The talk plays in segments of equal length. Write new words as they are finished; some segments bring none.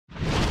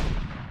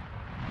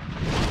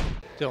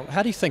Dillon,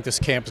 how do you think this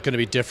camp is going to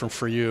be different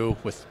for you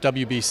with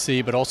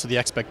WBC, but also the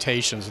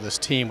expectations of this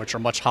team, which are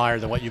much higher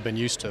than what you've been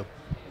used to?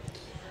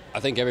 I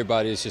think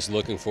everybody is just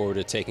looking forward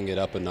to taking it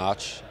up a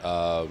notch.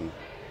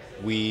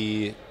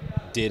 We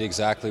did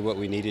exactly what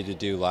we needed to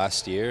do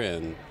last year,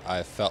 and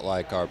I felt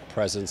like our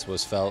presence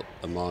was felt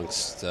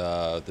amongst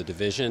the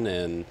division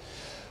and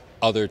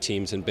other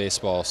teams in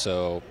baseball.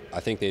 So I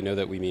think they know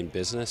that we mean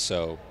business,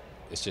 so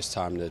it's just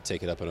time to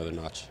take it up another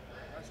notch.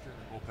 Last year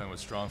the bullpen was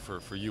strong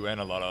for you and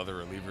a lot of other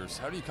relievers.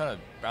 How do you kind of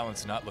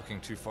balance not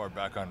looking too far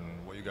back on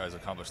what you guys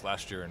accomplished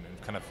last year and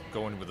kind of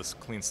go in with a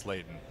clean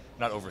slate and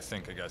not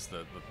overthink, I guess,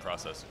 the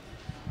process?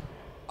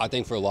 I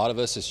think for a lot of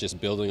us, it's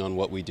just building on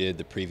what we did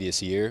the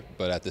previous year,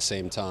 but at the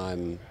same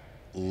time,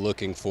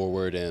 looking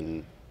forward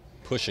and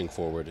pushing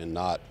forward and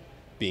not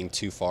being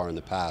too far in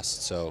the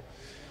past. So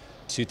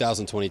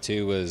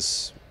 2022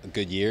 was a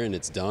good year and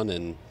it's done,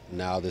 and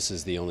now this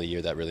is the only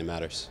year that really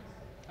matters.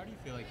 How do you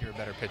feel like you're a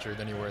better pitcher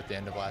than you were at the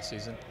end of last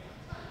season?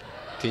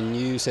 Can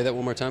you say that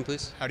one more time,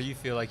 please? How do you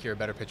feel like you're a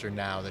better pitcher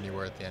now than you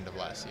were at the end of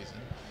last season?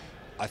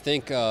 I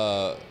think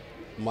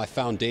my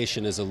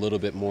foundation is a little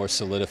bit more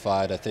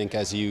solidified. I think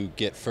as you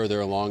get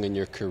further along in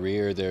your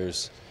career,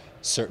 there's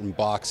certain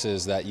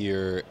boxes that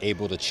you're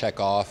able to check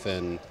off,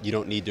 and you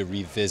don't need to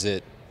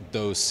revisit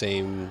those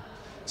same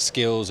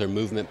skills or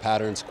movement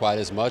patterns quite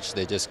as much.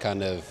 They just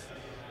kind of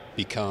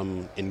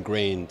become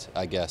ingrained,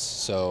 I guess.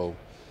 So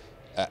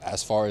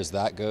as far as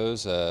that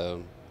goes,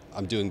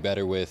 I'm doing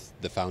better with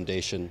the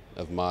foundation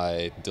of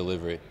my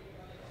delivery.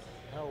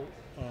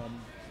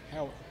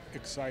 How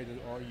excited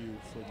are you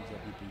for the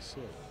WBC?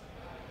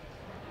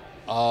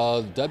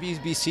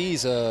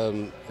 WBC's,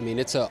 I mean,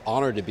 it's an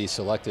honor to be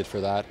selected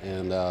for that,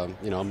 and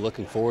I'm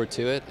looking forward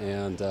to it,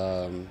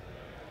 and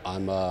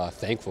I'm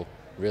thankful,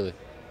 really.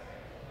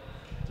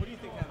 What do you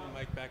think having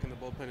Mike back in the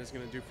bullpen is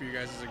going to do for you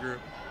guys as a group?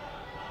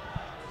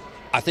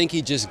 I think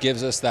he just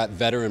gives us that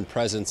veteran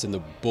presence in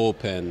the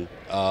bullpen.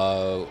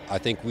 I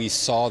think we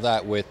saw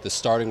that with the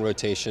starting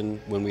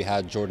rotation when we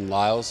had Jordan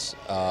Lyles,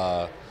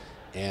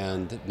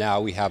 and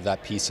now we have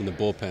that piece in the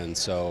bullpen.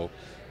 So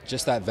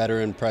just that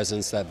veteran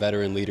presence, that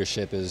veteran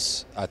leadership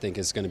I think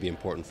is going to be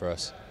important for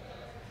us.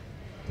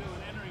 Dylan,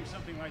 entering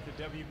something like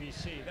the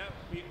WBC, that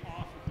would be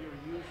off of your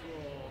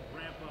usual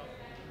ramp-up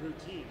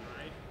routine,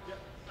 right?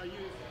 Do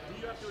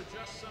you have to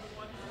adjust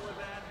somewhat for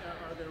that?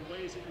 Are there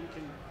ways that you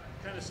can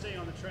kind of stay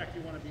on the track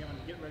you want to be on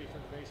to get ready for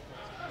the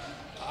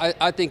baseball?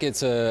 I think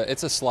it's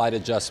a slight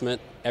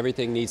adjustment.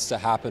 Everything needs to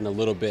happen a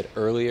little bit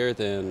earlier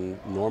than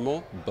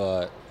normal,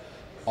 but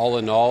all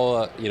in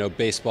all,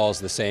 baseball's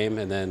the same,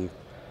 and then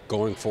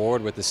going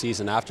forward with the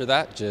season after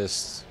that,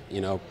 just,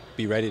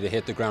 be ready to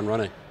hit the ground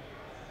running.